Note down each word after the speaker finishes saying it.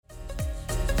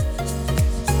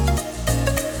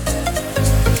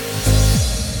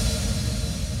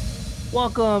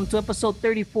Welcome to episode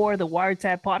 34 of the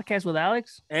Wiretap Podcast with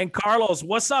Alex and Carlos.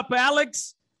 What's up,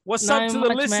 Alex? What's up to the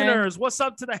listeners? Man. What's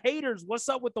up to the haters? What's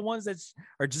up with the ones that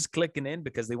are just clicking in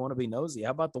because they want to be nosy?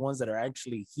 How about the ones that are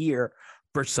actually here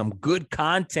for some good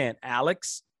content,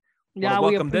 Alex? Yeah,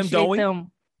 we appreciate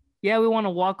them. Yeah, we want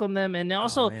to welcome them. And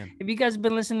also, if you guys have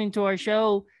been listening to our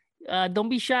show, don't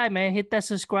be shy, man. Hit that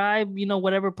subscribe,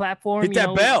 whatever platform. Hit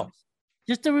that bell.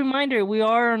 Just a reminder, we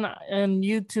are on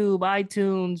YouTube,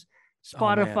 iTunes,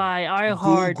 Spotify,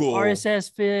 iHeart,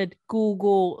 RSS feed,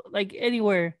 Google, like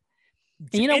anywhere.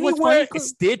 And anywhere,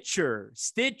 what's funny?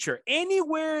 Stitcher,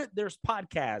 anywhere there's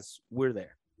podcasts, we're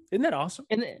there. Isn't that awesome?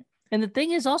 And the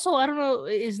thing is also, I don't know,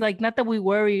 is like, not that we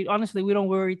worry. Honestly, we don't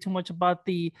worry too much about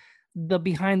the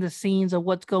behind the scenes of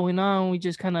what's going on. We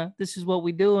just kind of, this is what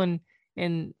we do. And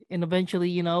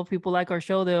eventually, if people like our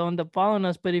show, they'll end up following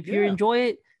us. But if you enjoy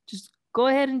it, just go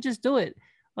ahead and just do it.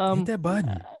 Hit that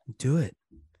button. Do it.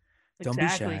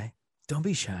 Exactly. Don't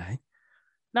be shy.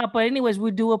 No, but anyways, we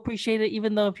do appreciate it.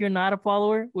 Even though if you're not a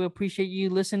follower, we appreciate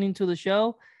you listening to the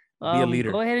show. Be a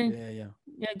leader. Go ahead and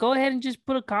go ahead and just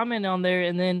put a comment on there,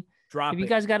 and then if you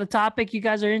guys got a topic you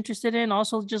guys are interested in,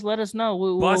 also just let us know.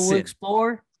 We'll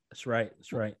explore. That's right.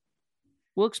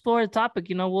 We'll explore the topic.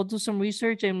 We'll do some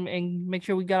research and make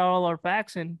sure we got all our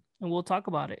facts and we'll talk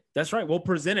about it. That's right. We'll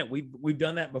present it. We've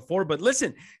done that before. But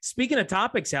listen, speaking of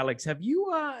topics, Alex, have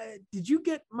you did you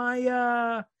get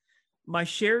my my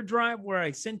share drive where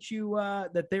I sent you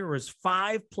that there was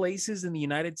 5 places in the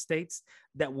United States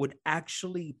that would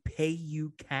actually pay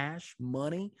you cash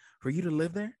money for you to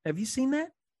live there? Have you seen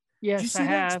that? Yes, Did you see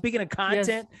that? Speaking of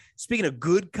content, speaking of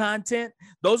good content,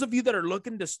 those of you that are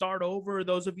looking to start over,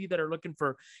 those of you that are looking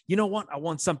for, you know what, I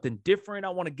want something different. I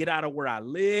want to get out of where I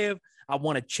live. I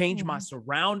want to change my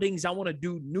surroundings. I want to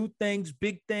do new things,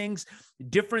 big things,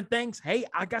 different things. Hey,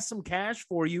 I got some cash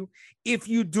for you if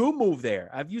you do move there.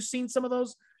 Have you seen some of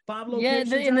those 5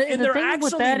 locations? And they're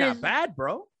actually not bad,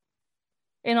 bro.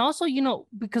 And also,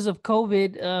 because of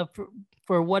COVID,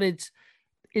 for what it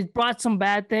brought some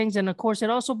bad things. And of course, it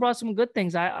also brought some good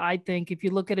things. I think if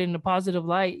you look at it in a positive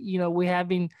light, we're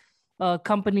having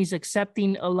companies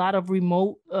accepting a lot of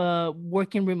remote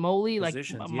working remotely.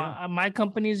 Positions, like my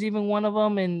company is even one of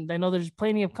them. And I know there's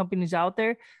plenty of companies out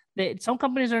there that some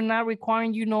companies are not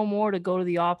requiring you no more to go to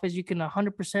the office. You can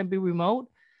 100% be remote.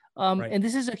 And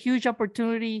this is a huge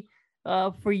opportunity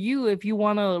for you if you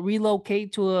want to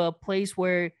relocate to a place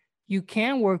where you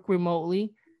can work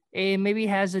remotely. It maybe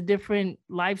has a different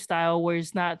lifestyle where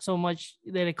it's not so much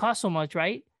that it costs so much,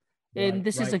 right? And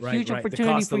this is a huge opportunity for you.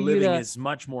 The cost of living is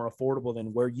much more affordable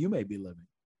than where you may be living.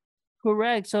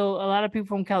 Correct. So a lot of people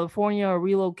from California are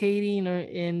relocating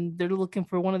and they're looking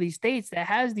for one of these states that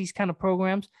has these kind of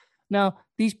programs. Now,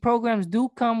 these programs do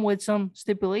come with some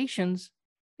stipulations,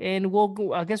 and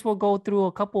I guess we'll go through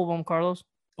a couple of them, Carlos.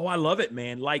 Oh, I love it,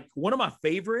 man. Like, one of my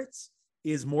favorites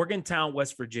is Morgantown,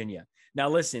 West Virginia. Now,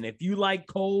 listen, if you like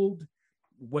cold,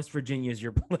 West Virginia is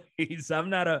your place. I'm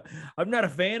not a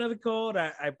fan of the cold.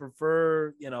 I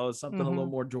prefer, something a little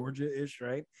more Georgia-ish,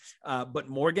 right? But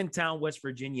Morgantown, West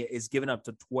Virginia is giving up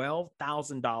to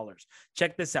 $12,000.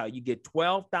 Check this out. You get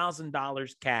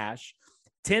 $12,000 cash,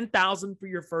 $10,000 for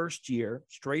your first year,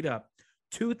 straight up,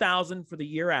 $2,000 for the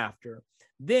year after.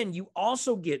 Then you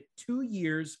also get 2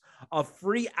 years of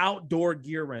free outdoor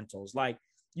gear rentals. Like,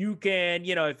 you can,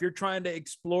 if you're trying to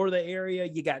explore the area,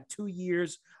 you got 2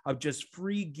 years of just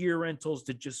free gear rentals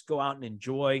to just go out and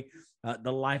enjoy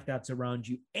the life that's around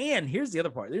you. And here's the other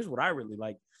part. Here's what I really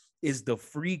like is the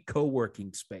free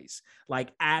co-working space,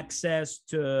 like access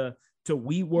to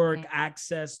WeWork,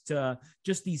 access to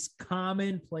just these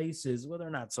common places. Well, they're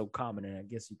not so common, and I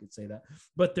guess you could say that,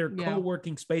 but they're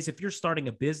co-working space. If you're starting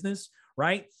a business,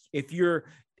 right? If you're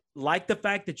like the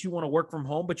fact that you want to work from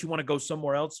home, but you want to go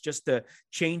somewhere else just to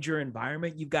change your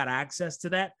environment, you've got access to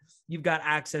that. You've got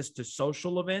access to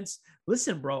social events.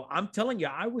 Listen, bro, I'm telling you,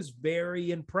 I was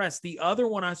very impressed. The other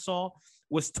one I saw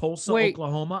was Tulsa,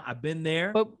 Oklahoma. I've been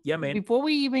there. But yeah, man. Before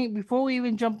we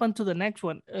even jump onto the next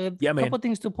one, a couple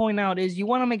things to point out is you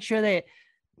want to make sure that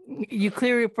you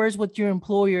clear it first with your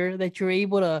employer that you're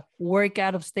able to work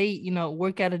out of state,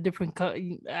 work at a different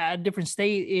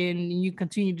state, and you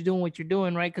continue to doing what you're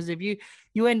doing, right? Because if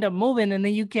you end up moving and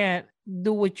then you can't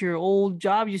do what your old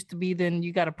job used to be, then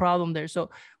you got a problem there.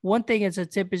 So one thing as a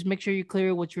tip is make sure you clear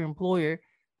it with your employer.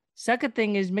 Second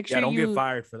thing is make sure don't get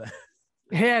fired for that.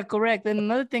 Yeah, correct. And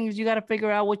another thing is you got to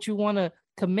figure out what you want to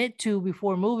commit to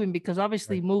before moving, because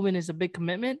obviously moving is a big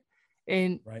commitment.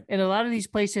 And a lot of these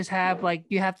places have, like,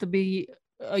 you have to be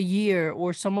a year,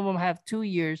 or some of them have 2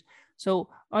 years. So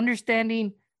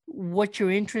understanding what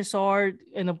your interests are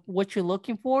and what you're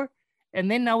looking for. And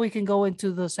then now we can go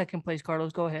into the second place.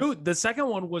 Carlos, go ahead. Dude, the second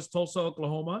one was Tulsa,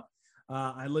 Oklahoma.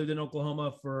 I lived in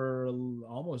Oklahoma for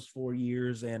almost 4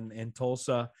 years, and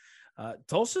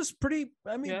Tulsa's pretty.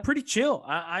 I mean, pretty chill.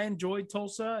 I enjoyed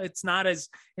Tulsa. It's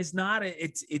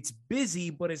busy,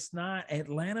 but it's not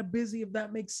Atlanta busy. If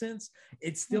that makes sense.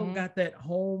 It's still got that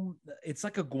home. It's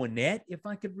like a Gwinnett, if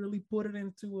I could really put it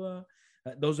into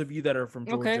those of you that are from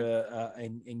Georgia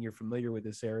and you're familiar with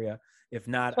this area. If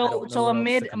not, I don't know. So a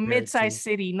mid-sized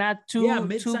city, not too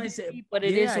mid-sized, busy, but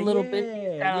it is a little busy.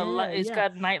 It's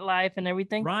got nightlife and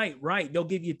everything. Right. They'll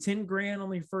give you 10 grand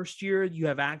on your first year. You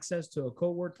have access to a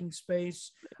co-working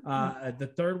space.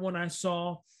 The third one I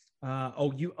saw,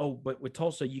 but with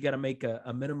Tulsa, you got to make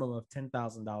a minimum of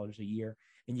 $10,000 a year,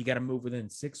 and you got to move within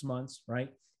 6 months, right?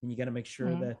 And you got to make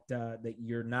sure that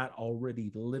you're not already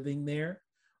living there,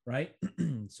 right?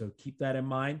 So keep that in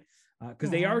mind.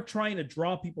 Because they are trying to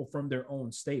draw people from their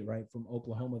own state, right? From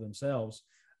Oklahoma themselves.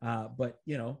 But,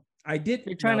 they're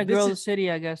trying to grow the city,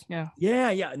 I guess. Yeah.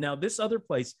 Yeah. Now, this other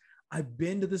place, I've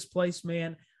been to this place,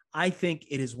 man. I think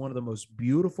it is one of the most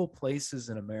beautiful places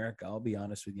in America. I'll be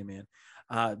honest with you, man.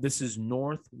 This is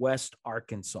Northwest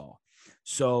Arkansas.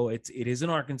 So it is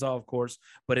in Arkansas, of course,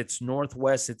 but it's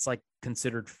Northwest. It's like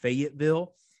considered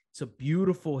Fayetteville. It's a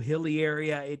beautiful hilly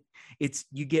area.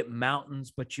 You get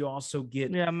mountains, but you also get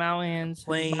mountains,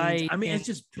 plains. I mean, it's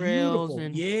just beautiful.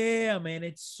 Yeah, man,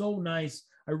 it's so nice.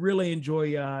 I really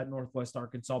enjoy Northwest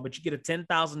Arkansas. But you get a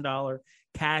 $10,000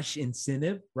 cash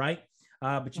incentive, right?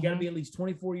 But you got to be at least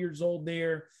 24 years old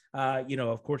there.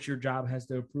 Of course, your job has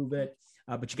to approve it.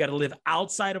 But you got to live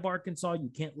outside of Arkansas. You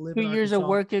can't live 2 years of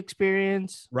work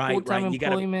experience, right? Full-time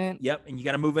employment. And you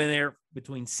got to move in there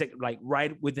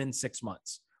right within 6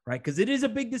 months. Right. Because it is a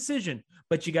big decision,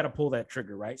 but you got to pull that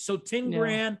trigger. Right. So 10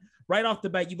 grand right off the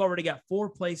bat, you've already got 4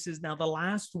 places. Now, the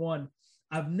last one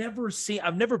I've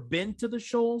never been to the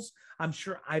Shoals. I'm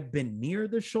sure I've been near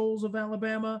the Shoals of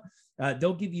Alabama.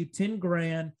 They'll give you 10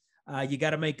 grand. You got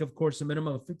to make, of course, a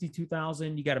minimum of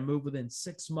 52,000. You got to move within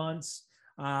 6 months.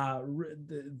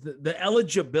 The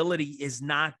eligibility is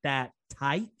not that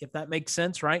tight, if that makes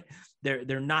sense. Right.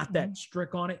 They're not that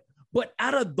strict on it. But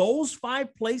out of those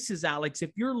 5 places, Alex,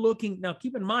 if you're looking now,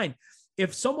 keep in mind,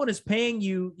 if someone is paying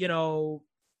you,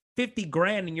 50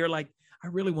 grand and you're like, I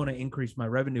really want to increase my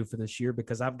revenue for this year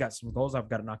because I've got some goals I've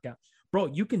got to knock out. Bro,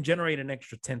 you can generate an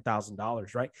extra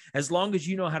 $10,000, right? As long as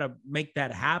you know how to make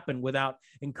that happen without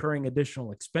incurring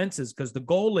additional expenses, because the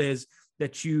goal is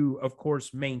that you, of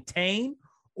course, maintain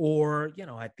or,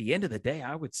 at the end of the day,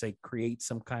 I would say create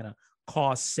some kind of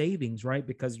cost savings, right?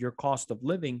 Because your cost of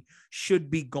living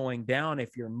should be going down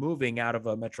if you're moving out of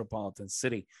a metropolitan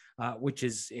city, which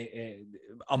is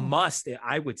a must,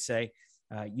 I would say.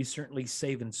 You certainly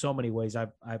save in so many ways.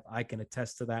 I can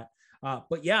attest to that.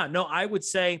 But yeah, no, I would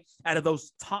say out of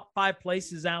those top 5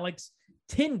 places, Alex,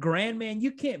 10 grand, man,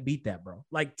 you can't beat that, bro.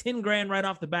 Like 10 grand right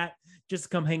off the bat, just to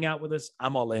come hang out with us.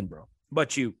 I'm all in, bro.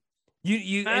 But you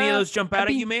any of those jump out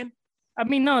at you, man? I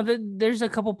mean, no, there's a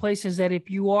couple places that if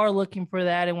you are looking for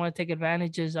that and want to take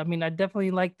advantages, I mean, I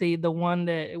definitely like the one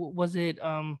that was it,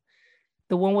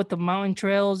 the one with the mountain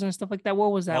trails and stuff like that.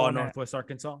 What was that? Northwest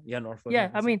Arkansas. Yeah, Northwest. Yeah,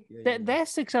 Arkansas. I mean that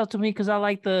sticks out to me because I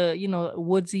like the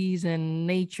woodsies and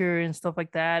nature and stuff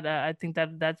like that. I think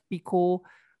that'd be cool.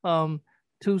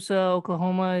 Tulsa,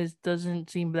 Oklahoma doesn't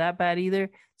seem that bad either.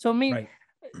 So I mean, right.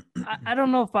 I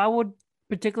don't know if I would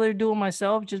particularly do it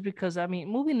myself, just because I mean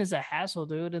moving is a hassle,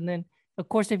 dude. And then of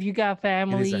course if you got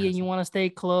family and you want to stay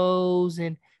close,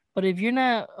 but if you're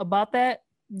not about that,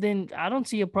 then I don't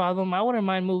see a problem. I wouldn't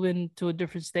mind moving to a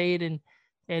different state and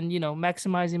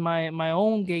maximizing my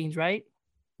own gains, right?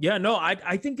 Yeah, no,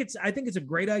 I think it's a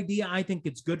great idea. I think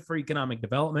it's good for economic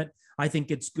development. I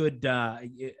think it's good.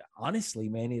 Honestly,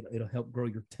 man, it'll help grow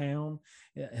your town,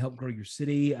 help grow your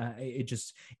city. It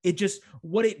just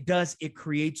what it does, it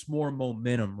creates more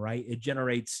momentum, right? It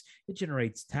generates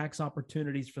tax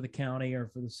opportunities for the county or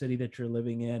for the city that you're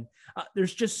living in.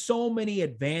 There's just so many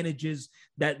advantages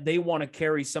that they want to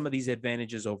carry some of these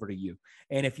advantages over to you.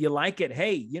 And if you like it,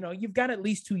 hey, you've got at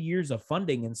least 2 years of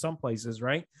funding in some places,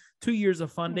 right? 2 years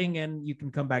of funding and you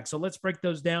can come back. So let's break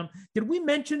those down. Did we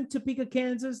mention Topeka,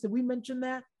 Kansas? Did we mention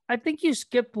that? I think you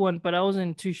skipped one, but I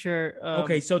wasn't too sure.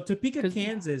 Okay, so Topeka,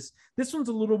 Kansas, this one's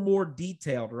a little more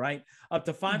detailed, right? Up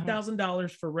to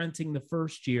 $5,000 for renting the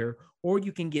first year, or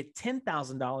you can get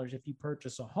 $10,000 if you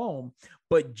purchase a home.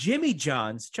 But Jimmy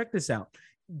John's, check this out.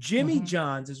 Jimmy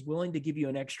John's is willing to give you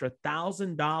an extra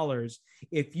 $1,000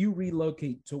 if you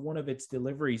relocate to one of its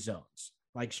delivery zones.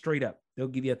 Like straight up, they'll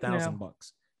give you $1,000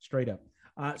 straight up.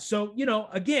 So,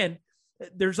 again,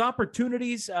 there's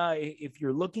opportunities. If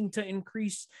you're looking to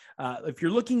increase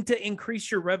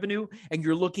your revenue and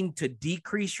you're looking to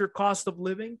decrease your cost of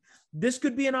living, this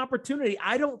could be an opportunity.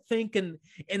 I don't think in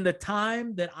the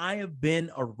time that I have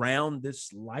been around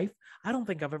this life, I don't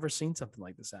think I've ever seen something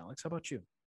like this, Alex. How about you?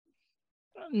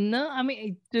 No, I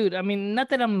mean, dude, I mean, not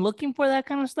that I'm looking for that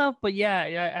kind of stuff, but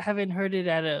yeah, I haven't heard it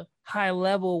at a high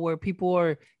level where people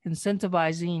are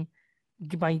incentivizing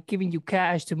by giving you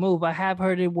cash to move. I have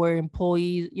heard it where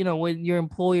employees, when your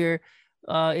employer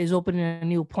is opening a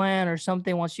new plan or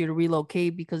something, wants you to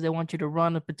relocate because they want you to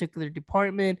run a particular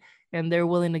department and they're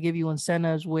willing to give you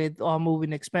incentives with all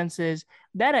moving expenses.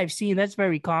 That I've seen, that's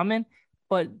very common.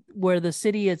 But where the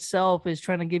city itself is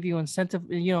trying to give you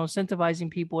incentivizing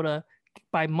people to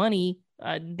buy money,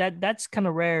 that's kind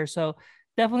of rare. So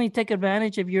definitely take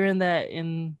advantage if you're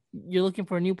you're looking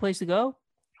for a new place to go.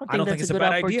 I don't think it's a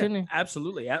bad idea.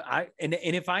 Absolutely. And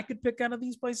if I could pick out of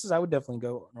these places, I would definitely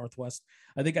go Northwest.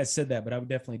 I think I said that, but I would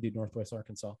definitely do Northwest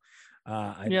Arkansas.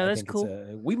 That's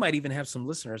cool. We might even have some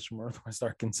listeners from Northwest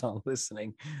Arkansas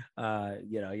listening.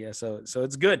 So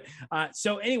it's good.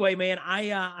 So anyway, man,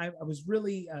 I was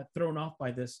really thrown off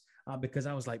by this because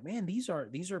I was like, man, these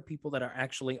are people that are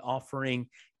actually offering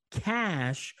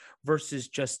cash versus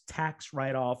just tax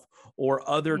write-off or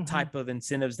other type of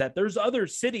incentives that there's other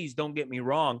cities, don't get me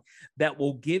wrong, that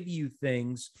will give you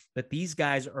things that these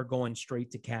guys are going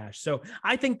straight to cash. So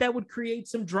I think that would create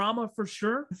some drama for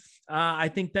sure. I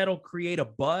think that'll create a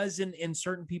buzz in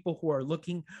certain people who are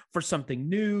looking for something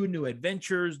new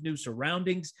adventures, new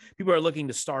surroundings. People are looking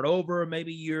to start over.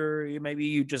 Maybe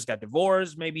you just got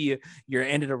divorced. Maybe you're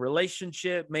ended a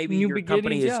relationship. Maybe your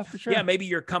company is, maybe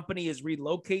your company is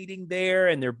relocating there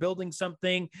and they're building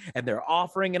something and they're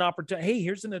offering an opportunity. Hey,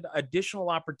 here's an additional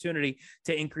opportunity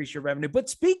to increase your revenue. But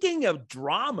speaking of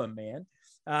drama, man,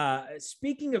 have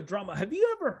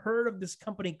you ever heard of this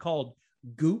company called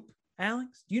Goop,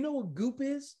 Alex? Do you know what Goop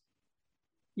is?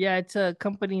 Yeah, it's a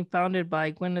company founded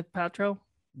by Gwyneth Paltrow.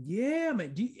 Yeah,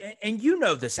 man. And you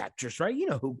know this actress, right? You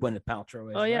know who Gwyneth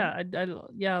Paltrow is. Oh yeah,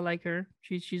 right? I like her.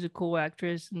 She's a cool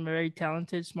actress and very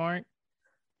talented, smart.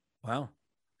 Wow.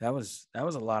 That was a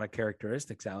lot of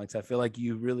characteristics, Alex. I feel like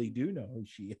you really do know who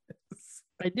she is.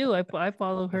 I do. I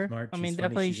follow her. I mean,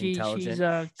 definitely she's comes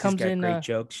got in great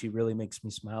jokes. She really makes me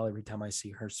smile every time I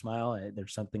see her smile.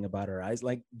 There's something about her eyes.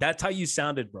 Like that's how you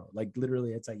sounded, bro. Like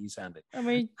literally, that's how you sounded. I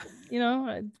mean,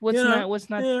 what's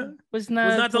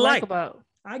not to like about?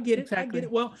 I get it. Exactly. I get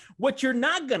it. Well, what you're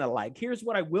not gonna like. Here's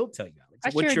what I will tell you, Alex. I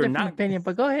share a different opinion,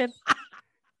 but go ahead.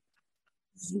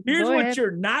 Here's what you're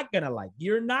not gonna like.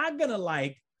 You're not gonna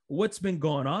like what's been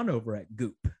going on over at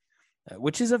Goop,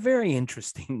 which is a very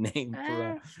interesting name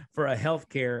for a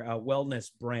healthcare wellness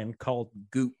brand called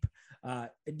Goop.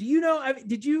 Do you know? Have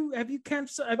you caught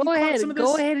some of this?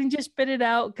 Go ahead and just spit it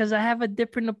out because I have a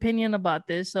different opinion about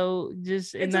this. So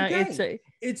just it's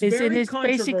very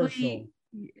controversial.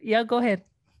 Yeah, go ahead.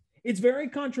 It's very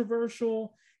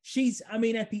controversial.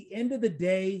 At the end of the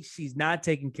day, she's not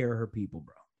taking care of her people,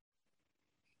 bro.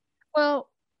 Well,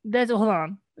 hold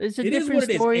on. It's a different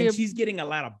story. And she's getting a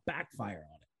lot of backfire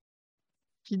on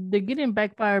it. They're getting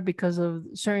backfire because of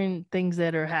certain things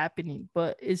that are happening,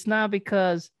 but it's not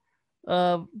because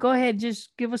go ahead,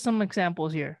 just give us some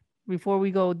examples here before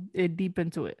we go deep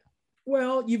into it.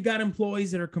 Well, you've got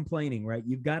employees that are complaining, right?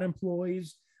 You've got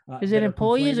employees. Is it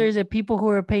employees or is it people who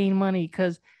are paying money?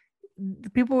 Because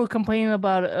people were complaining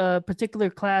about a particular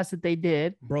class that they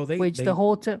did, bro. They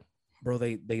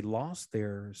lost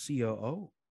their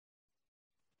COO.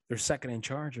 They're second in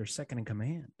charge or second in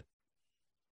command.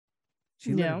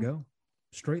 She let her go.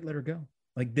 Straight let her go.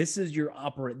 Like this is your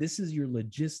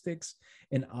logistics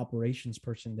and operations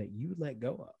person that you let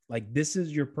go of. Like this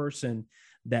is your person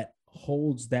that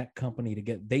holds that company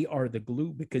together. They are the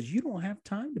glue because you don't have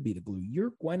time to be the glue.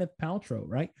 You're Gwyneth Paltrow,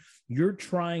 right? You're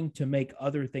trying to make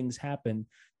other things happen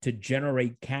to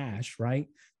generate cash, right?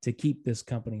 To keep this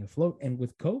company afloat. And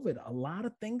with COVID, a lot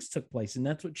of things took place. And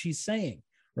that's what she's saying.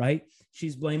 Right?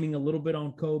 She's blaming a little bit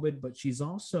on COVID, but she's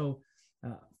also,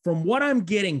 from what I'm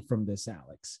getting from this,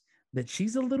 Alex, that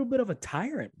she's a little bit of a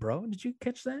tyrant, bro. Did you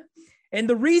catch that? And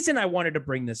the reason I wanted to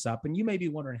bring this up, and you may be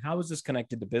wondering, how is this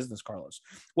connected to business, Carlos?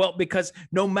 Well, because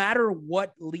no matter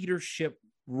what leadership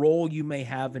role you may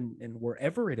have and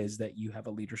wherever it is that you have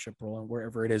a leadership role and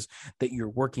wherever it is that you're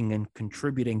working and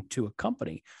contributing to a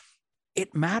company,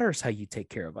 it matters how you take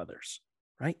care of others.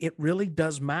 Right? It really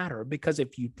does matter because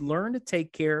if you learn to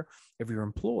take care of your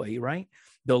employee, right,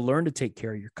 they'll learn to take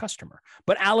care of your customer.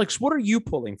 But Alex, what are you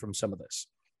pulling from some of this?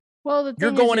 Well,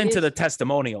 you're going into the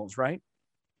testimonials, right?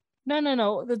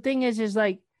 No. The thing is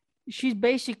like she's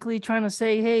basically trying to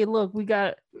say, hey, look, we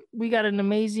got we got an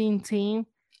amazing team.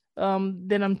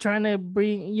 Then I'm trying to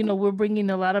bring, we're bringing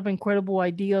a lot of incredible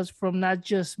ideas from not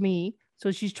just me.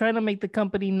 So she's trying to make the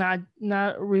company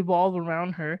not revolve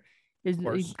around her,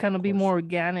 is kind of be more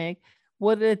organic.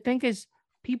 What I think is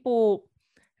people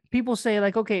say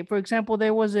like, okay, for example,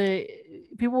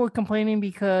 people were complaining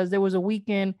because there was a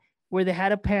weekend where they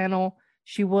had a panel.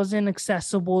 She wasn't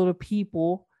accessible to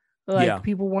people. Like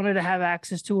people wanted to have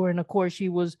access to her. And of course she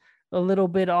was a little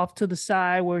bit off to the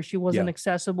side where she wasn't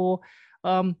accessible.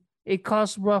 It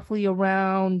cost roughly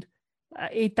around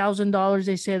 $8,000.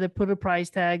 They said they put a price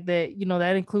tag that,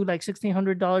 that include like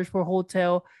 $1,600 for a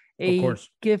hotel, a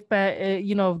gift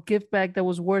bag, gift bag that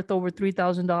was worth over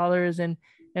 $3,000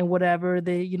 and whatever.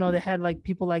 They had like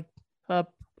people like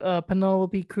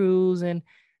Penelope Cruz, and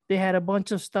they had a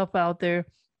bunch of stuff out there.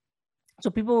 So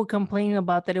people were complaining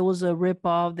about that it was a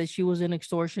ripoff, that she was an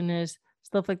extortionist,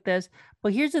 stuff like this.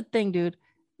 But here's the thing, dude.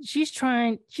 She's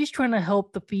trying to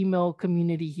help the female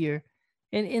community here.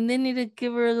 And they need to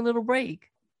give her a little break.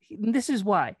 And this is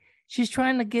why. She's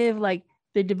trying to give, like,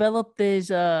 they developed this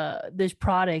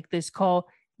product that's called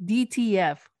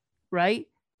DTF, right?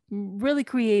 Really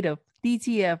creative.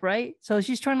 DTF, right? So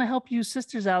she's trying to help you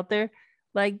sisters out there,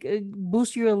 like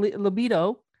boost your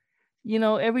libido.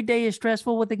 Every day is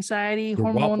stressful with anxiety,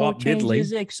 hormonal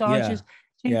changes, exhaustion.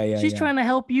 She's trying to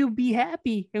help you be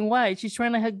happy. And why? She's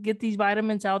trying to get these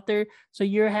vitamins out there so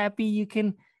you're happy. You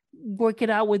can work it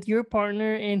out with your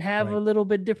partner and have a little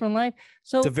bit different life.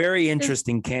 So it's a very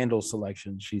interesting candle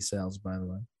selection she sells, by the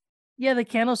way. Yeah, the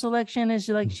candle selection is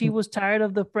like she was tired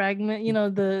of the fragment,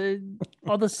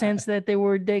 all the scents that they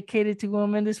were dedicated to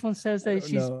women. This one says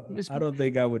that I don't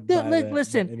think I would buy that.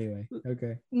 Listen, anyway,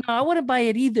 okay. No, I wouldn't buy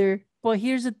it either. But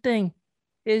here's the thing: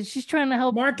 is she's trying to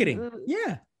help marketing.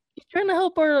 She's trying to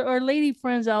help our lady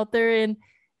friends out there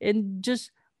and just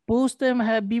boost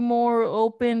them, be more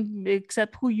open,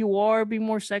 accept who you are, be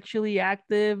more sexually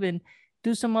active, and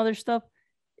do some other stuff.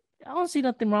 I don't see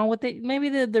nothing wrong with it. Maybe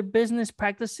their business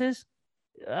practices.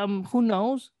 Who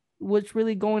knows what's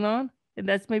really going on? And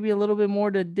that's maybe a little bit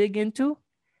more to dig into.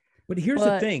 But here's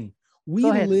the thing. We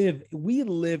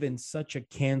live in such a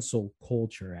cancel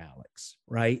culture, Alex,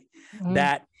 right? Mm-hmm.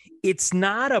 That it's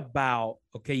not about,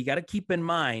 okay, you got to keep in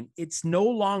mind, it's no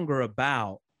longer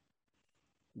about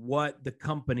what the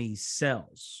company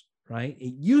sells, right?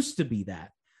 It used to be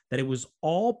that it was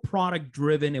all product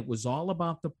driven. It was all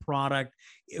about the product.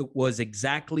 It was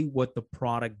exactly what the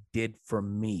product did for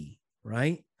me,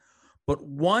 right? But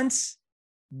once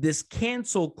this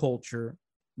cancel culture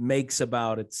makes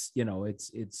about its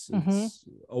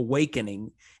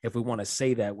awakening, if we want to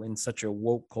say that, in such a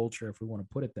woke culture, if we want to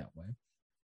put it that way,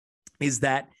 is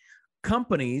that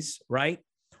companies, right,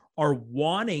 are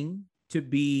wanting to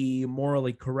be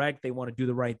morally correct. They want to do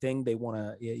the right thing. They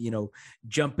want to,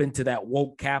 jump into that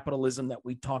woke capitalism that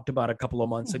we talked about a couple of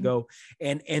months ago.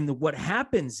 And what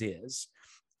happens is,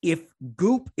 if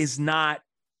Goop is not,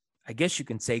 I guess you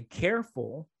can say,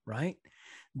 careful, right?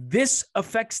 This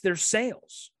affects their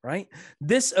sales, right?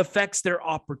 This affects their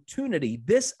opportunity.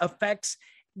 This affects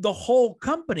the whole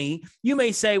company. You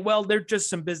may say, well, they're just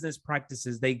some business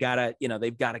practices. They've got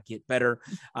to get better.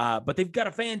 But they've got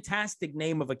a fantastic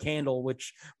name of a candle,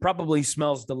 which probably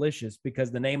smells delicious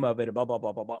because the name of it, blah, blah,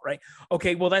 blah, blah, blah, right?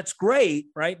 Okay, well, that's great,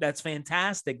 right? That's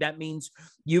fantastic. That means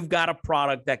you've got a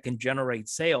product that can generate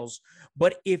sales.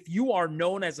 But if you are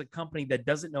known as a company that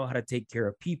doesn't know how to take care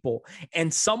of people,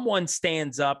 and someone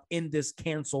stands up in this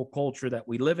cancel culture that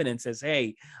we live in and says,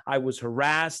 hey, I was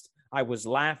harassed, I was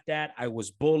laughed at, I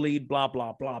was bullied, blah,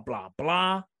 blah, blah, blah,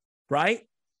 blah, right?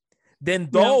 Then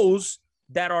those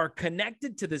that are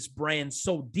connected to this brand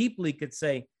so deeply could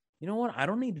say, you know what? I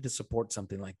don't need to support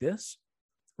something like this,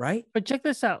 right? But check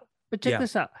this out.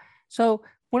 So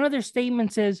one of their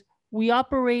statements is, we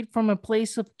operate from a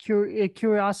place of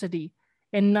curiosity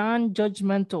and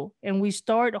non-judgmental, and we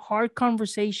start hard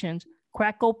conversations,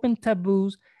 crack open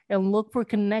taboos, and look for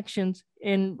connections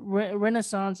in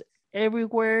Renaissance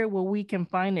everywhere where we can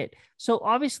find it. So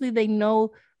obviously they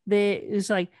know that it's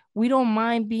like, we don't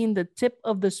mind being the tip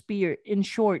of the spear. In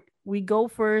short, we go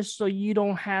first so you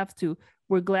don't have to.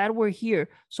 We're glad we're here.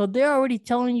 So they're already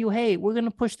telling you, hey, we're going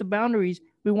to push the boundaries.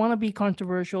 We want to be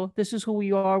controversial. This is who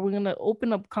we are. We're going to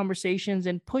open up conversations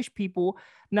and push people.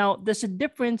 Now, there's a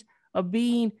difference of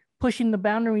pushing the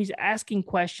boundaries, asking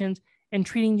questions, and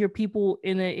treating your people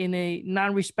in a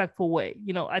non-respectful way.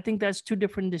 I think that's two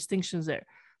different distinctions there.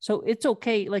 So it's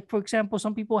okay. Like, for example,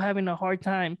 some people having a hard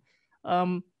time.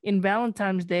 In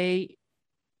Valentine's Day,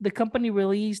 the company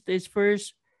released its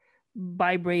first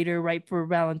vibrator, right, for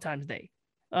Valentine's Day.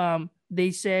 They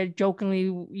said jokingly,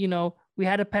 we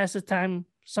had to pass the time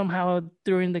somehow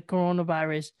during the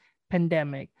coronavirus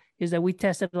pandemic, is that we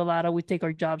tested a lot, we take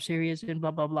our job serious and blah,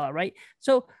 blah, blah. Right.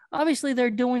 So obviously they're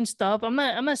doing stuff. I'm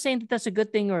not saying that that's a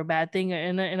good thing or a bad thing.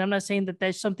 And I'm not saying that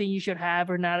that's something you should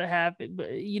have or not have, but,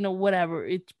 whatever,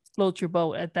 it floats your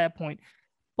boat at that point.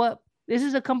 But this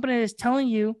is a company that's telling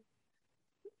you,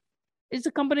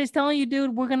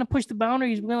 dude, we're going to push the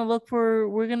boundaries. We're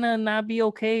going to not be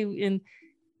okay. And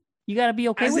you got to be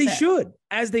okay with that.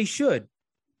 As they should.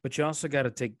 But you also got to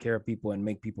take care of people and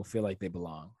make people feel like they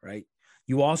belong, right?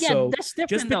 You also,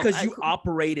 just because you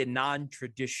operate in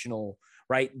non-traditional,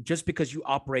 right? Just because you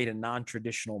operate in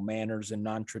non-traditional manners and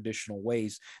non-traditional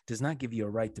ways does not give you a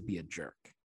right to be a jerk,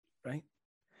 right?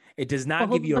 It does not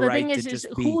give you a right to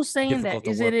just be who's saying that?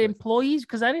 Is it employees?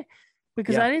 Because I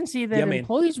didn't see that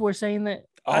employees were saying that.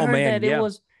 I heard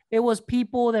that it was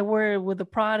people that were with the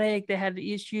product that had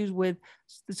issues with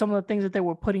some of the things that they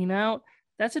were putting out.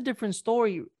 That's a different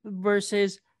story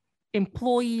versus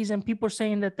employees and people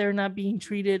saying that they're not being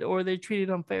treated or they're treated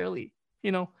unfairly.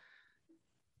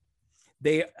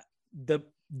 The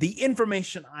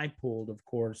information I pulled, of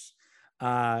course,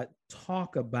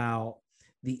 talk about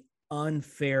the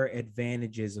unfair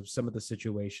advantages of some of the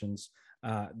situations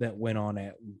that went on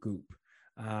at Goop.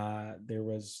 There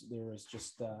was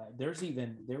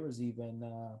even give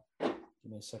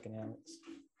me a second, Alex.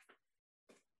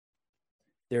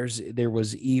 There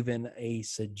was even a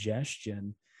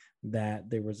suggestion that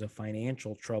there was a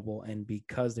financial trouble, and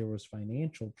because there was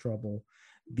financial trouble,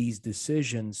 these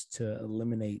decisions to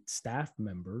eliminate staff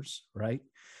members, right?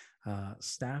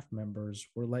 Staff members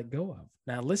were let go of.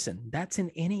 Now, listen, that's in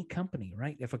any company,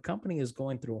 right? If a company is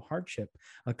going through a hardship,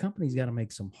 a company's got to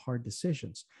make some hard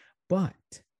decisions. But,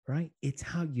 right, it's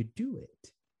how you do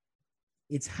it.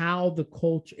 It's how the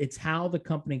culture, it's how the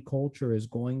company culture is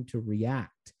going to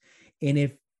react. And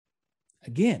if,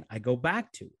 again, I go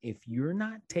back to, if you're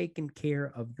not taking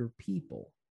care of your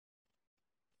people,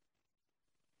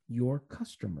 your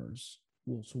customers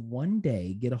will one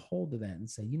day get a hold of that and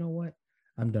say, you know what?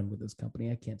 I'm done with this company.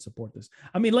 I can't support this.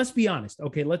 I mean, let's be honest.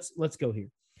 Okay, let's go here.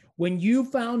 When you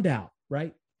found out,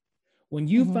 right? When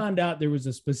you found out there was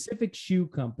a specific shoe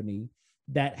company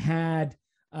that had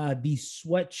these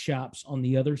sweatshops on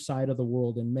the other side of the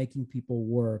world and making people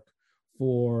work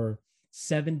for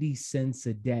 70 cents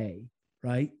a day,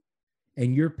 right?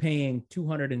 And you're paying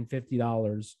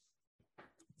 $250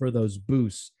 for those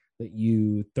boosts that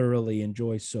you thoroughly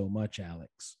enjoy so much,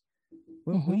 Alex.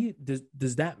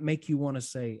 Does that make you want to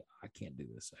say, I can't do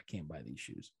this. I can't buy these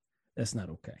shoes. That's not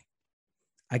okay.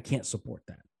 I can't support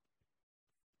that.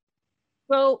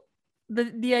 Well,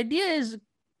 the idea is,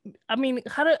 I mean,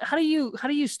 how do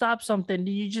you stop something?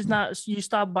 Do you just you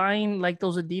stop buying like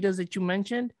those Adidas that you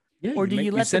mentioned? Yeah, or do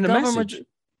you let the government,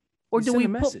 or do we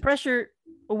put pressure?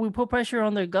 Or we put pressure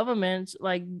on their governments,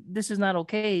 like this is not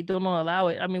okay. Don't allow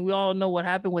it. I mean, we all know what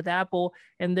happened with Apple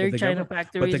and their China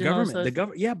factories.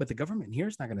 But the government here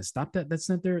is not going to stop that. That's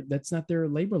not their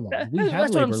labor law.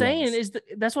 That's what I'm saying.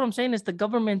 That's what I'm saying is the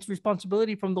government's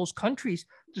responsibility from those countries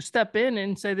to step in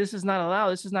and say this is not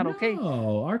allowed. This is not okay.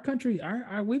 No, our country,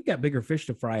 we've got bigger fish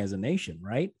to fry as a nation,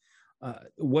 right?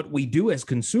 What we do as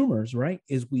consumers, right,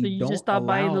 is we don't just stop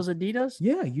buying those Adidas.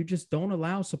 Yeah, you just don't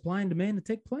allow supply and demand to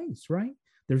take place, right?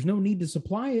 There's no need to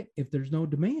supply it if there's no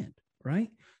demand, right?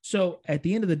 So at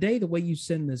the end of the day, the way you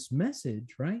send this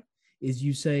message, right, is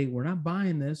you say, we're not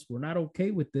buying this. We're not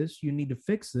okay with this. You need to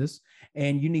fix this,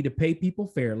 and you need to pay people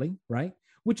fairly, right?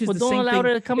 Which is the same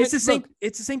thing.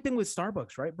 It's the same thing with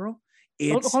Starbucks, right, bro?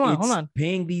 Hold on.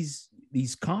 Paying these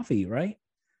coffee, right?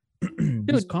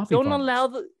 Dude, don't allow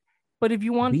But if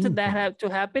you want that to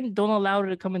happen, don't allow it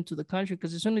to come into the country,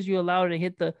 because as soon as you allow it to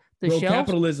hit the shelves,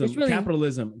 capitalism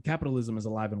is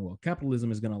alive and well.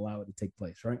 Capitalism is going to allow it to take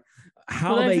place, right?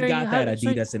 How they got that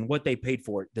Adidas and what they paid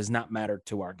for it does not matter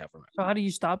to our government. So how do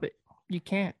you stop it? You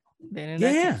can't.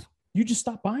 You just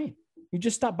stop buying. You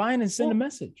just stop buying and send a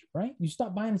message, right? You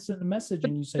stop buying and send a message,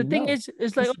 and you say, the thing is,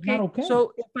 it's like, okay,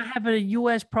 so if I have a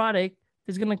U.S. product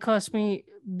that's going to cost me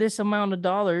this amount of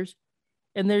dollars,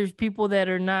 and there's people that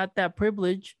are not that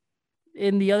privileged,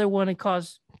 in the other one it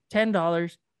costs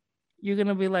 $10, you're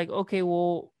gonna be like, okay,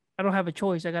 well, I don't have a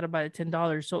choice. I gotta buy the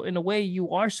 $10. So in a way,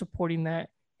 you are supporting that,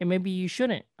 and maybe you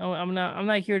shouldn't. I'm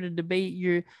not here to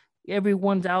debate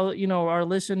everyone's out, our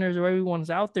listeners or everyone's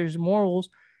out there's morals.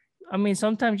 I mean,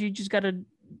 sometimes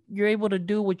you're able to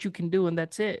do what you can do, and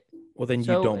that's it. Well, then you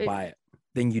don't buy it.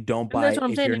 Then you don't buy it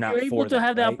if you're not able to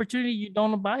have the opportunity. You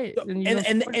don't buy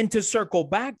it. And to circle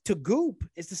back to Goop,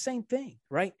 it's the same thing,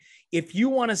 right? If you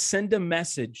want to send a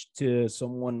message to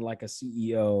someone like a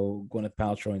CEO, Gwyneth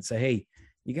Paltrow, and say, hey,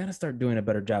 you got to start doing a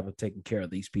better job of taking care of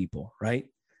these people, right?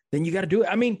 then you got to do it.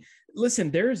 I mean,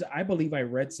 listen, I believe I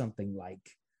read something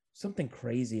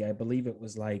crazy. I believe it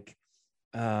was like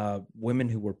women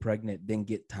who were pregnant didn't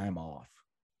get time off.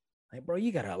 Like, bro,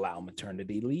 you got to allow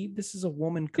maternity leave. This is a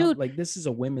this is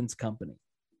a women's company.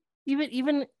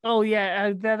 Even oh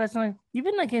yeah, that's not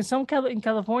even like in in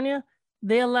California,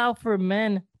 they allow for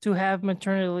men to have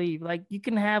maternity leave. Like you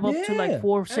can have up to like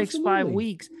 4, 6, 5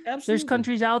 weeks. Absolutely. There's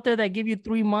countries out there that give you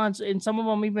 3 months, and some of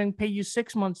them even pay you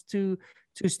 6 months to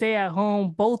stay at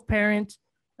home, both parents.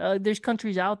 There's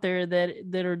countries out there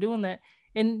that are doing that.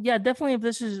 And yeah, definitely if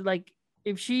this is like,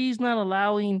 if she's not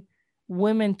allowing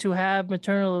women to have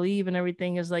maternity leave and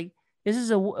everything, is like, this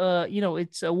is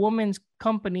it's a woman's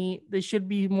company. They should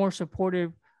be more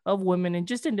supportive of women and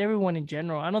just in everyone in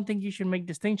general. I don't think you should make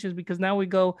distinctions, because now we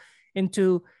go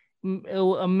into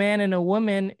a man and a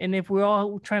woman, and if we're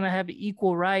all trying to have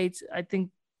equal rights, I think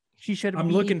she should be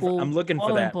equal. I'm looking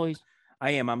for that. Employees.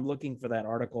 I'm looking for that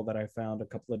article that I found a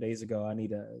couple of days ago.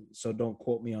 So don't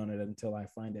quote me on it until I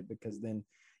find it, because then,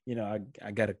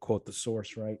 I got to quote the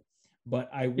source, right? But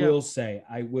I will say,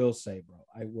 bro,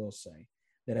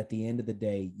 that at the end of the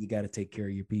day, you got to take care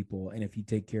of your people. And if you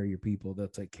take care of your people, they'll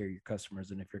take care of your customers.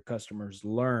 And if your customers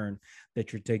learn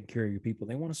that you're taking care of your people,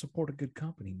 they want to support a good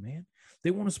company, man.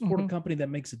 They want to support a company that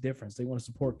makes a difference. They want to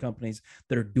support companies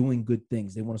that are doing good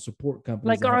things. They want to support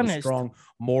companies that have a strong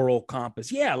moral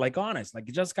compass. Yeah, like Honest, like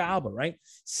Jessica Alba, right?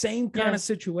 Same kind of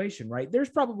situation, right? There's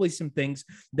probably some things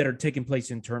that are taking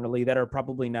place internally that are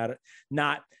probably not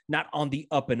on the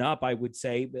up and up, I would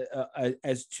say,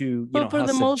 as to how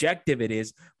subjective it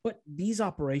is. But these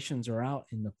operations are out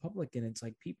in the public, and it's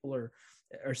like people are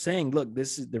saying, look,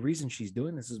 this is the reason she's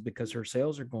doing this is because her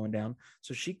sales are going down,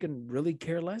 so she can really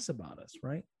care less about us,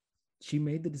 right? She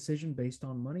made the decision based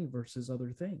on money versus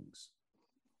other things.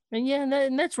 And yeah,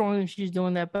 and that's wrong if she's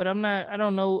doing that, but I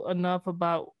don't know enough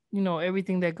about,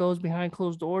 everything that goes behind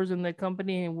closed doors in the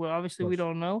company, and obviously we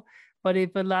don't know. But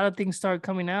if a lot of things start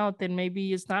coming out, then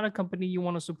maybe it's not a company you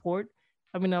want to support.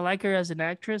 I mean, I like her as an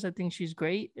actress. I think she's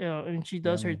great, and she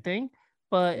does her thing.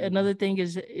 But another thing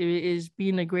is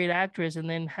being a great actress and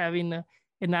then and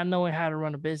not knowing how to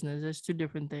run a business. There's two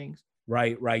different things.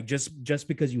 Right. Just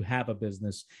because you have a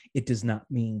business, it does not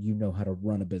mean you know how to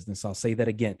run a business. I'll say that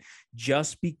again.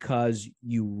 Just because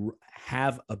you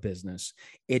have a business,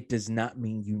 it does not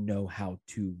mean you know how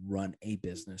to run a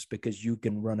business, because you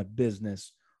can run a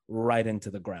business right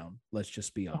into the ground. Let's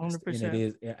just be honest. 100%. And it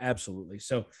is absolutely.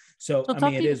 So I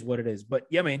mean, it is what it is. But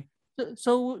yeah, man.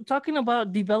 So talking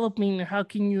about developing, how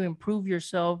can you improve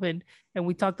yourself? And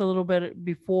we talked a little bit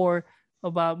before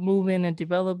about moving and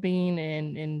developing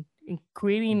and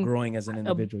creating, growing as an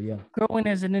individual. Growing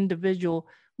as an individual.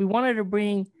 We wanted to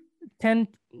bring 10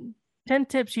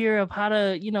 tips here of how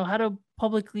to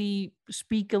publicly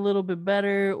speak a little bit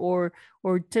better, or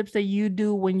tips that you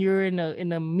do when you're in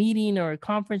a meeting or a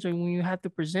conference, or when you have to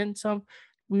present some.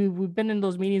 We've been in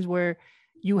those meetings where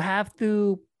you have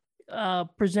to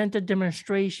present a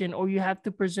demonstration, or you have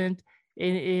to present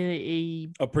a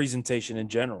presentation in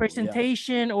general.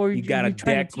 Or you got a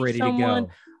deck ready to go.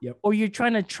 Yep. Or you're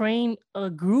trying to train a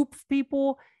group of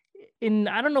people. And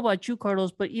I don't know about you,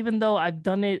 Carlos, but even though I've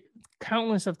done it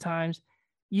countless of times,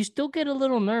 you still get a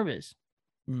little nervous.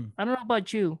 I don't know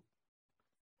about you.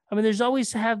 I mean, there's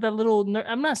always have that little,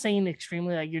 I'm not saying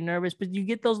extremely like you're nervous, but you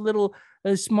get those little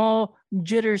small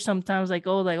jitters sometimes, like,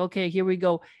 okay, here we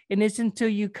go. And it's until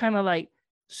you kind of like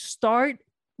start,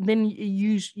 then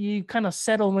you kind of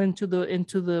settle into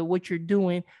the what you're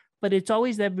doing. But it's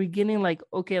always that beginning, like,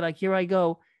 okay, like here I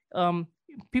go.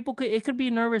 It could be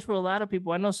nervous for a lot of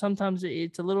people. I know sometimes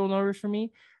it's a little nervous for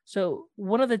me. So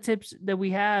one of the tips that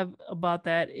we have about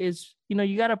that is,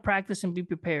 you got to practice and be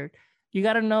prepared. You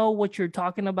got to know what you're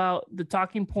talking about, the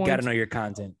talking points. You got to know your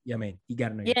content. Yeah, I mean, you got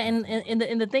to know. Yeah,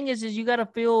 and the thing is you got to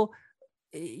feel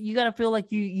like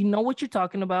you know what you're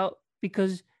talking about,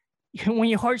 because when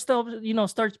your heart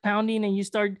starts pounding and you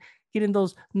start getting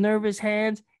those nervous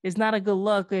hands, it's not a good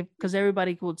look, because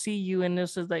everybody will see you and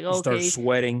this is like, okay, start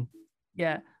sweating.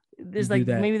 Yeah, it's like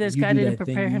maybe this guy didn't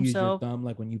prepare himself. Use your thumb,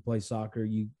 like when you play soccer,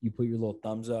 you put your little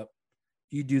thumbs up.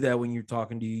 You do that when you're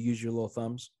talking. Do you use your little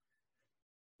thumbs?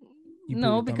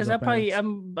 No, because I'll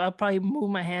probably move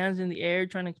my hands in the air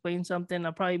trying to explain something.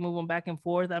 I'll probably move them back and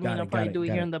forth. I'll probably do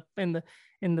it here in the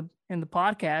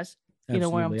podcast. Absolutely.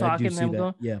 When I'm talking, I'm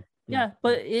going, yeah.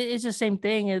 But it's the same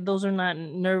thing. Those are not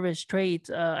nervous traits.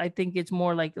 I think it's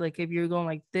more like if you're going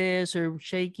like this or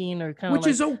shaking or kind of, which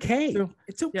is okay.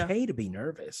 It's okay to be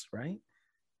nervous, right?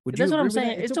 That's what I'm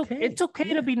saying. It's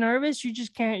okay to be nervous. You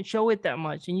just can't show it that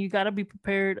much, and you got to be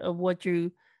prepared of what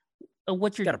you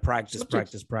what you're got to practice,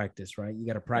 subjects. practice, right? You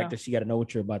got to practice. You got to know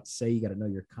what you're about to say. You got to know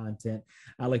your content.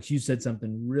 Alex, you said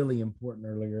something really important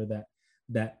earlier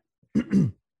that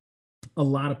a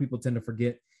lot of people tend to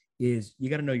forget is you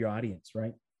got to know your audience,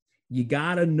 right? You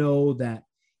got to know that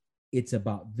it's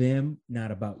about them,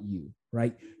 not about you,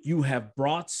 right? You have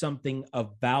brought something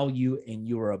of value and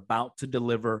you are about to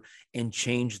deliver and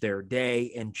change their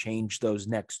day and change those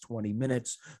next 20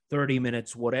 minutes, 30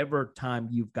 minutes, whatever time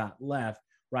you've got left,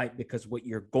 right? Because what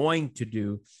you're going to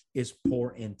do is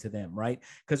pour into them, right?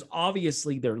 Because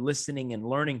obviously they're listening and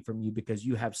learning from you because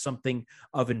you have something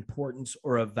of importance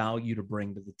or of value to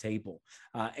bring to the table.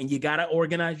 And you got to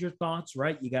organize your thoughts,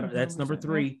 right? You got to, that's number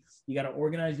 3. You got to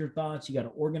organize your thoughts. You got to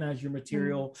organize your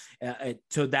material.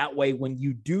 So that way, when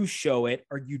you do show it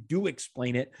or you do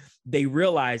explain it, they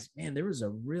realize, man, there was a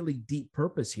really deep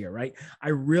purpose here, right? I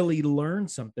really learned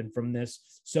something from this.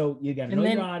 So you got to know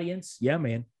your audience. Yeah,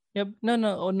 man. Yep.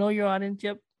 No. Know your audience.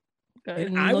 Yep.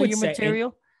 And I would your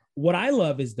material. What I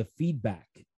love is the feedback,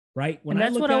 right? When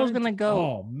that's what I was gonna go.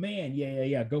 Oh man,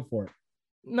 yeah. Go for it.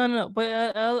 No.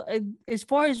 But as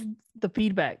far as the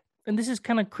feedback, and this is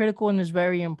kind of critical and is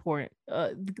very important.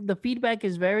 The feedback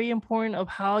is very important of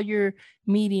how you're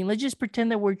meeting. Let's just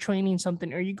pretend that we're training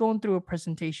something, or you're going through a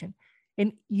presentation,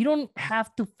 and you don't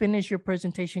have to finish your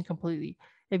presentation completely.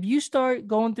 If you start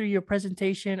going through your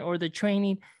presentation or the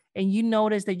training, and you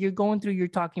notice that you're going through your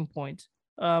talking points,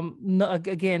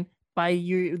 again, by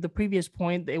the previous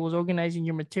point, it was organizing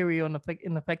your material in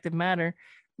an effective manner,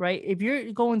 right? If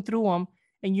you're going through them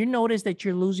and you notice that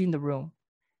you're losing the room,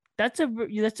 that's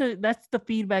the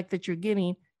feedback that you're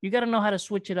getting. You got to know how to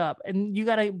switch it up, and you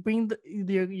got to bring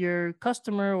your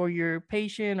customer or your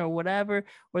patient or whatever,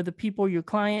 or the people, your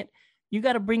client, you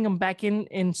got to bring them back in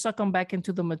and suck them back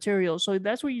into the material. So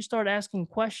that's where you start asking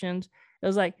questions. It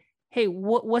was like, hey,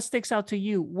 what sticks out to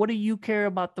you? What do you care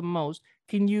about the most?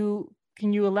 Can you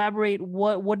elaborate?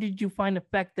 What did you find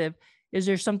effective? Is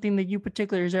there something that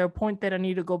is there a point that I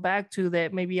need to go back to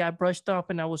that maybe I brushed off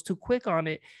and I was too quick on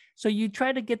it? So you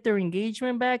try to get their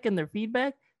engagement back and their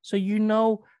feedback so you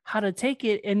know how to take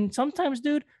it. And sometimes,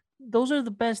 dude, those are the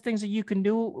best things that you can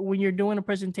do when you're doing a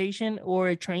presentation or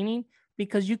a training,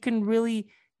 because you can really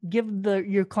give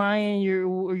your client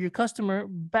or your customer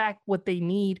back what they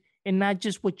need and not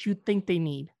just what you think they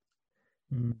need.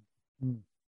 Mm-hmm.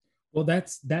 Well,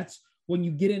 that's when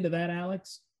you get into that,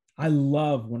 Alex. I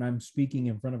love when I'm speaking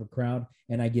in front of a crowd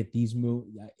and I get these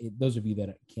those of you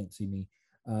that can't see me,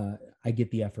 I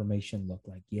get the affirmation look,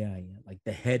 like, yeah, like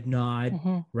the head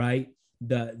nod, right?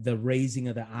 The raising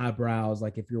of the eyebrows,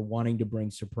 like if you're wanting to bring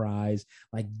surprise,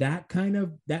 like that kind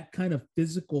of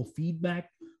physical feedback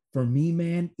for me,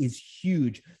 man, is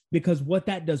huge, because what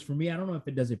that does for me, I don't know if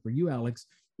it does it for you, Alex,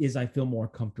 is I feel more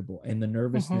comfortable, and the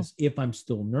nervousness, if I'm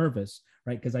still nervous,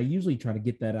 right? Because I usually try to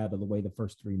get that out of the way the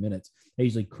first 3 minutes. I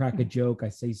usually crack a joke. I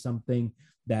say something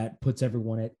that puts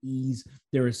everyone at ease.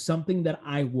 There is something that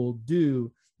I will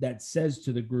do that says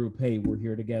to the group, hey, we're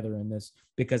here together in this,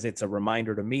 because it's a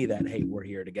reminder to me that, hey, we're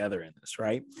here together in this,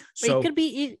 right? So it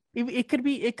could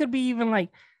be even like,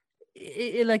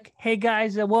 like, hey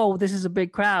guys, whoa, this is a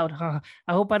big crowd.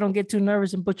 I hope I don't get too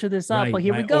nervous and butcher this up, but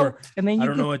here we go. And then I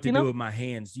don't know what to do with my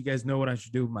hands. Do you guys know what I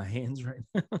should do with my hands right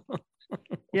now?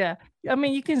 Yeah. I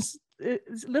mean, you can,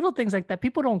 little things like that.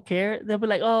 People don't care. They'll be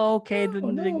like, oh, okay.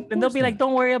 And they'll be like,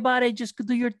 don't worry about it. Just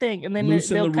do your thing. And then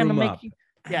they'll kind of make you.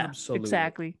 Yeah,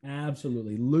 absolutely.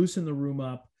 Absolutely. Loosen the room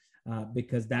up.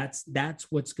 Because that's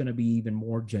what's going to be even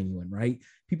more genuine, right?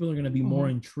 People are going to be more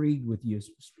intrigued with you,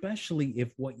 especially if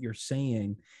what you're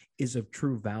saying is of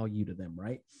true value to them,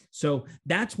 right? So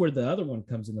that's where the other one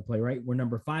comes into play, right? Where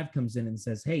number 5 comes in and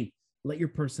says, hey, let your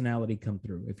personality come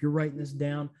through. If you're writing this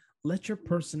down, let your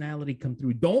personality come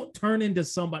through. Don't turn into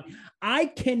somebody. I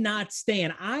cannot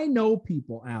stand. I know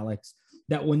people, Alex,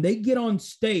 that when they get on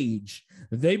stage,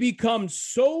 they become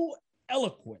so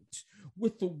eloquent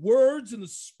with the words and the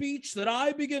speech that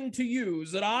I begin to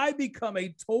use, that I become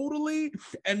a totally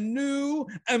and new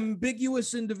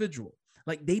ambiguous individual.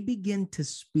 Like they begin to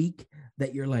speak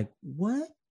that you're like, what?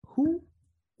 Who?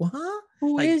 What?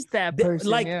 Who is that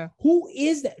person? Who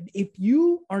is that? If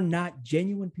you are not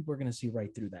genuine, people are going to see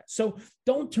right through that. So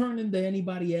don't turn into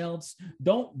anybody else.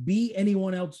 Don't be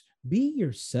anyone else. Be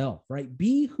yourself, right?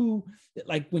 Be who,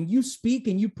 like when you speak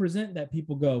and you present that,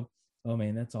 people go, oh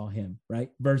man, that's all him,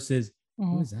 right? Versus,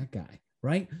 who is that guy?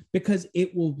 Right? Because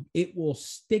it will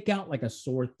stick out like a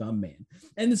sore thumb, man.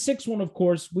 And the 6th one, of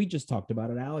course, we just talked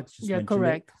about it. Alex just mentioned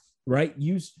correct. right?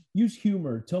 Use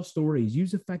humor, tell stories,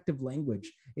 use effective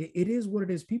language. It is what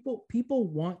it is. People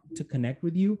want to connect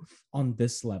with you on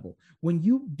this level. When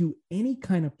you do any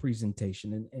kind of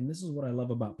presentation, and this is what I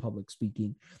love about public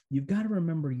speaking, you've got to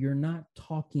remember you're not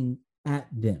talking at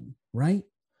them, right?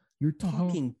 You're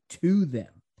talking to them.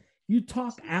 You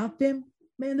talk at them,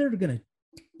 man, they're going to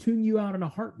tune you out in a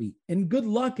heartbeat. And good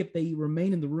luck if they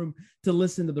remain in the room to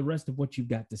listen to the rest of what you've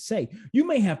got to say. You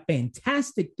may have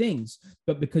fantastic things,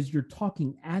 but because you're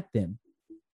talking at them,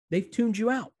 they've tuned you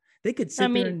out. They could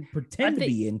sit there and pretend to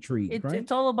be intrigued, right?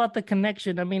 It's all about the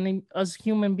connection. I mean, as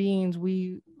human beings,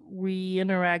 we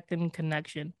interact in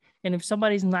connection. And if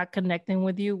somebody's not connecting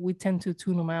with you, we tend to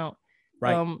tune them out.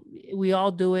 Right. We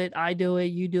all do it. I do it.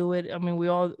 You do it. I mean, we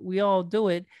all do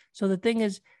it. So the thing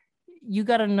is, you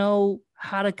got to know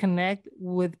how to connect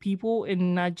with people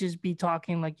and not just be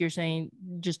talking like you're saying,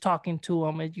 just talking to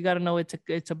them. You got to know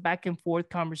it's a back and forth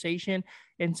conversation.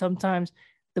 And sometimes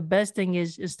the best thing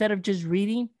is, instead of just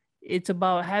reading, it's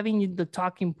about having the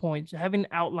talking points, having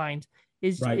outlines.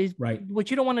 Right. What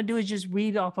you don't want to do is just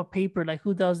read off a paper. Like,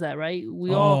 who does that, right?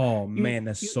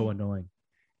 That's so annoying.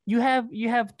 You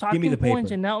have talking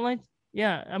points and outlines.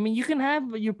 Yeah, I mean, you can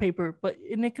have your paper,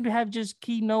 and it could have just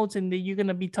key notes, and then you're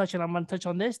gonna be touching. I'm gonna touch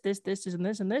on this,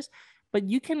 and this. But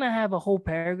you cannot have a whole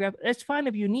paragraph. It's fine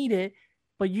if you need it,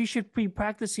 but you should be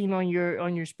practicing on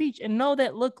your speech and know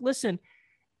that. Listen,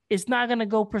 it's not gonna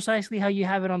go precisely how you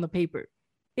have it on the paper.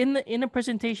 In a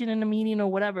presentation, in a meeting,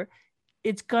 or whatever,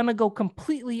 it's gonna go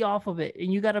completely off of it,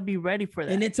 and you got to be ready for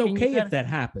that. And it's okay if that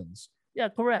happens. Yeah,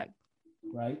 correct.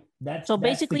 Right. That's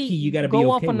basically the key. You got to go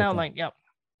off an outline. Yep.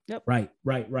 Right.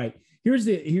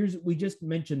 We just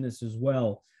mentioned this as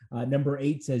well. Number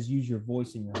 8 says, use your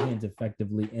voice and your hands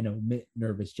effectively and omit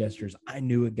nervous gestures. I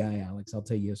knew a guy, Alex. I'll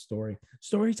tell you a story.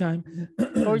 Story time.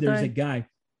 There's a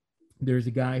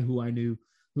guy who I knew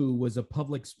who was a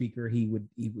public speaker. He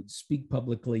would speak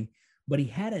publicly, but he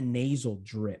had a nasal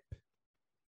drip.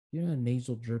 You know what a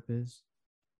nasal drip is?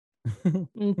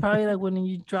 Probably like when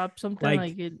you drop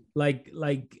something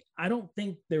like I don't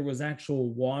think there was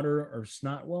actual water or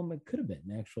snot. Well, it could have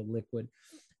been actual liquid.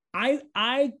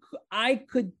 I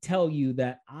could tell you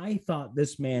that I thought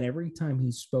this man, every time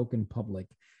he spoke in public,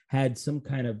 had some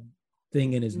kind of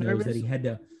thing in his nose that he had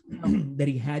to that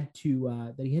he had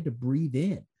to breathe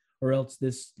in, or else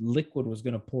this liquid was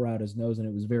going to pour out his nose, and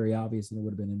it was very obvious, and it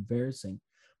would have been embarrassing.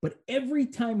 But every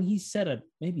time he said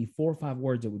maybe 4 or 5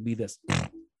 words, it would be this.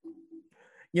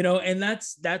 And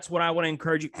that's what I want to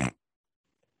encourage you.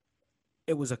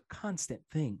 It was a constant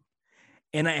thing.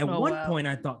 And at one point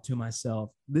I thought to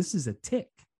myself, this is a tick,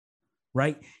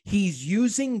 right? He's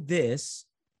using this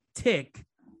tick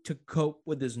to cope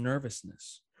with his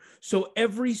nervousness. So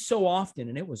every so often,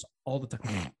 and it was all the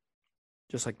time,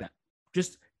 just like that,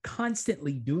 just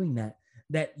constantly doing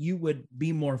that you would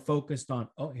be more focused on,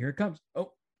 oh, here it comes.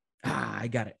 Oh, I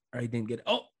got it. Or I didn't get it.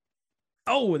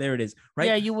 Oh, there it is. Right.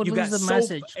 Yeah, you would lose the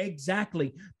message.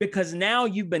 Exactly. Because now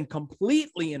you've been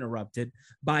completely interrupted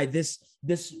by this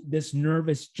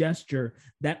nervous gesture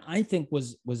that I think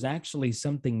was actually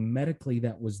something medically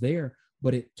that was there,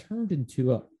 but it turned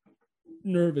into a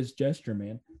nervous gesture,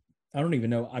 man. I don't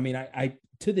even know. I mean, I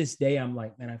to this day, I'm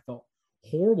like, man, I felt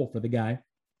horrible for the guy.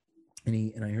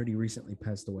 And I heard he recently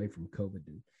passed away from COVID,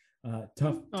 dude.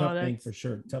 Tough thing for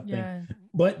sure. Tough thing.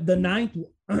 But the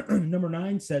number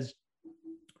 9 says,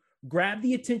 grab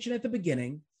the attention at the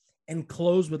beginning and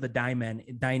close with a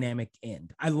dynamic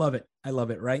end. I love it.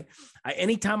 Right.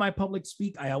 Anytime I public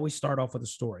speak, I always start off with a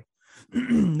story.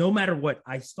 No matter what,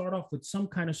 I start off with some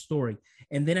kind of story.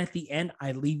 And then at the end,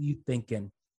 I leave you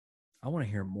thinking, I want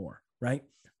to hear more. Right.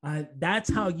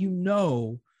 That's how you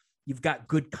know you've got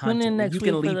good content. You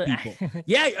can leave people.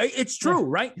 Yeah, it's true.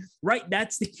 Right.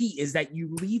 That's the key, is that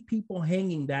you leave people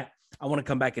hanging that I want to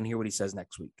come back and hear what he says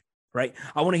next week. Right.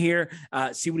 I want to hear,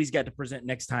 see what he's got to present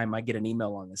next time I get an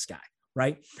email on this guy.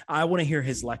 Right. I want to hear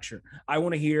his lecture. I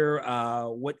want to hear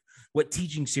what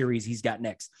teaching series he's got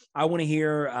next. I want to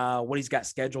hear what he's got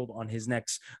scheduled on his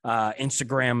next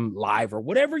Instagram live, or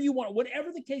whatever you want,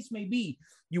 whatever the case may be.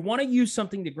 You want to use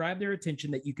something to grab their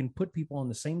attention that you can put people on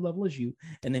the same level as you,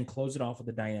 and then close it off with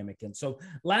a dynamic end. So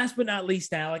last but not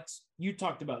least, Alex, you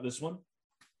talked about this one.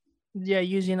 Yeah.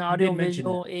 Using audio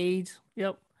visual aids.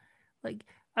 Yep. Like,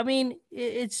 I mean,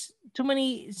 it's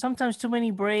sometimes too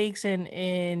many breaks. And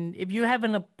if you're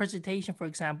having a presentation, for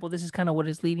example, this is kind of what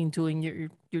it's leading to, and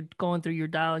you're going through your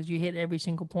dialogues, you hit every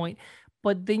single point,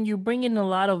 but then you bring in a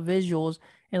lot of visuals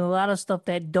and a lot of stuff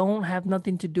that don't have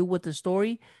nothing to do with the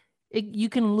story. You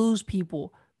can lose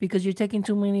people because you're taking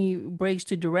too many breaks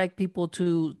to direct people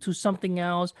to something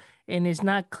else, and it's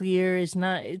not clear. It's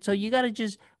not. So you got to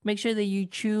just make sure that you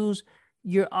choose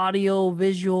your audio,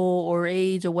 visual, or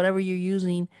aids or whatever you're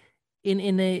using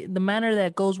in the manner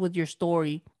that goes with your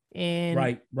story,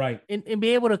 and right, and be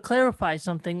able to clarify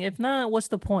something. If not, what's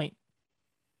the point?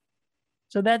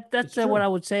 So that's what I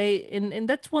would say, and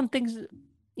that's one thing.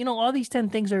 All these 10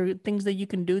 things are things that you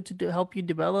can do to help you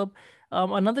develop.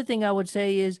 Another thing I would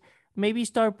say is maybe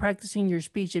start practicing your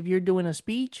speech. If you're doing a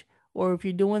speech or if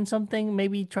you're doing something,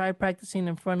 maybe try practicing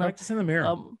in front of practice in the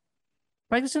mirror.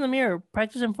 Practice in the mirror.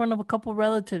 Practice in front of a couple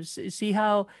relatives. See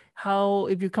how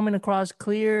if you're coming across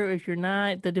clear, if you're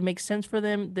not, that it makes sense for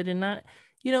them, that it not.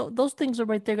 Those things are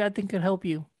right there. I think could help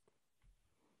you.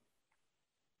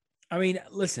 I mean,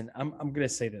 listen, I'm gonna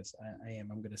say this.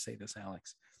 I'm gonna say this,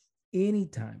 Alex.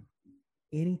 Anytime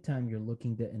you're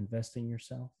looking to invest in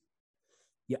yourself,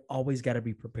 you always got to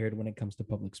be prepared when it comes to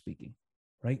public speaking,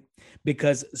 right?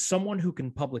 Because someone who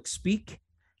can public speak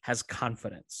has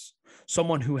confidence.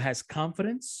 Someone who has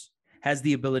confidence has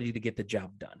the ability to get the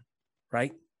job done,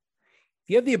 right? If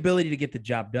you have the ability to get the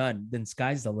job done, then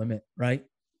sky's the limit, right?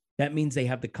 That means they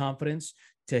have the confidence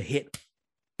to hit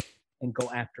and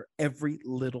go after every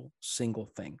little single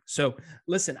thing. So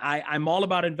listen, I'm all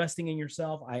about investing in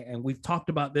yourself. And we've talked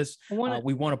about this. We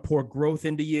want to pour growth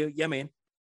into you. Yeah, man.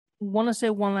 Want to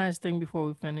say one last thing before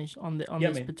we finish on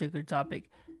this particular topic.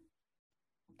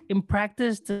 In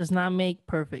practice does not make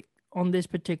perfect on this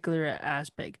particular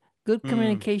aspect. Good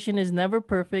communication is never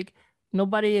perfect.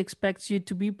 Nobody expects you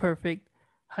to be perfect.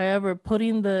 However,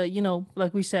 putting the,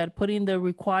 like we said, putting the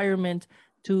requirement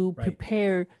to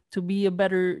prepare to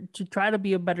try to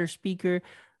be a better speaker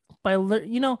by,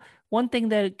 one thing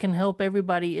that can help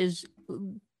everybody is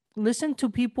listen to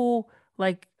people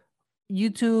like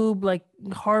YouTube, like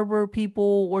Harvard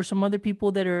people or some other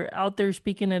people that are out there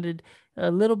speaking at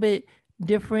a little bit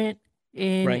different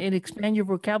and expand your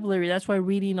vocabulary. That's why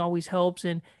reading always helps,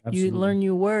 and you learn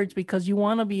new words because you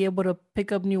want to be able to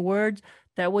pick up new words.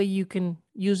 That way you can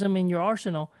use them in your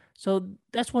arsenal. So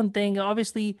that's one thing.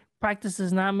 Obviously, practice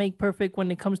does not make perfect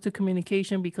when it comes to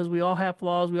communication because we all have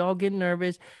flaws. We all get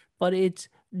nervous, but it's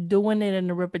doing it in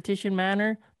a repetition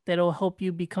manner that'll help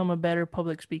you become a better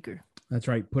public speaker. That's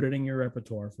right. Put it in your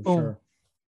repertoire for sure.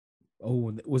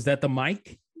 Oh, was that the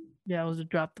mic? Yeah, it was a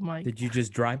drop the mic. Did you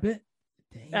just drop it?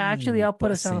 Dang, actually, I'll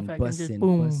put a sound effect and just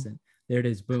boom. There it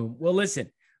is. Boom. Well,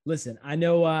 listen. I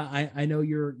know. I know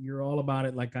you're all about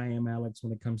it, like I am, Alex.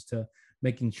 When it comes to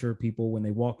making sure people, when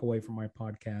they walk away from my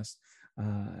podcast,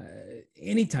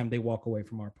 anytime they walk away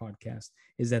from our podcast,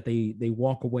 is that they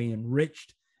walk away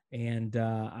enriched. And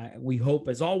we hope,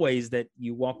 as always, that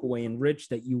you walk away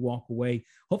enriched, that you walk away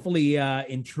hopefully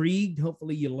intrigued.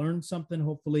 Hopefully you learn something.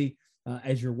 Hopefully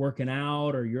as you're working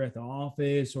out or you're at the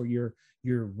office or you're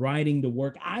riding to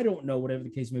work. I don't know, whatever the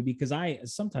case may be, because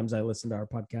sometimes I listen to our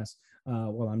podcast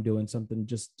while I'm doing something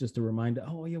just to remind.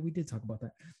 Oh yeah, we did talk about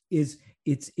that.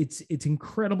 It's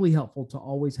incredibly helpful to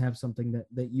always have something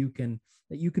that you can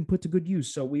put to good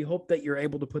use. So we hope that you're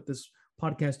able to put this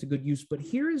podcast to good use. But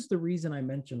here is the reason I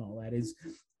mention all that is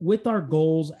with our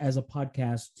goals as a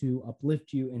podcast to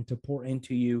uplift you and to pour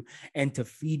into you and to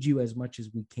feed you as much as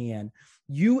we can.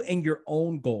 You and your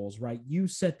own goals, right? You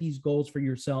set these goals for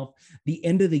yourself. The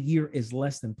end of the year is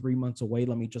less than 3 months away.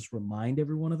 Let me just remind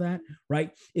everyone of that,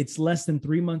 right? It's less than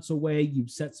 3 months away.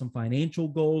 You've set some financial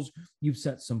goals. You've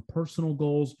set some personal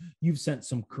goals. You've set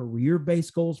some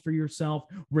career-based goals for yourself,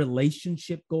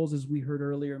 relationship goals, as we heard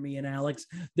earlier, me and Alex.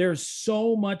 There's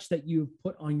so much that you've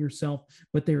put on yourself,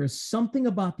 but there is something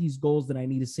about these goals that I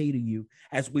need to say to you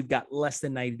as we've got less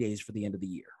than 90 days for the end of the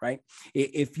year, right?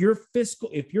 If your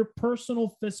personal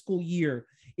fiscal year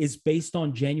is based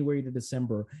on January to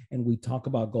December, and we talk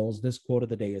about goals, this quote of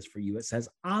the day is for you. It says,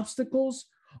 obstacles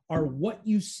are what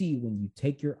you see when you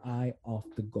take your eye off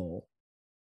the goal.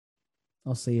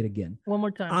 I'll say it again. One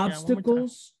more time.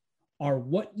 Obstacles are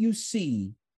what you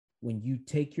see when you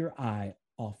take your eye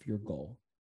off your goal.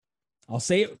 I'll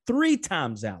say it 3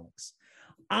 times, Alex.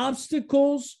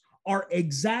 Obstacles are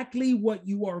exactly what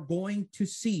you are going to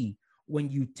see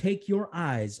when you take your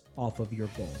eyes off of your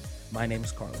goal. My name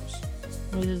is Carlos.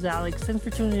 This is Alex. Thanks for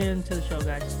tuning in to the show,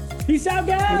 guys. Peace out,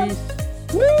 guys.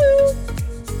 Peace. Woo!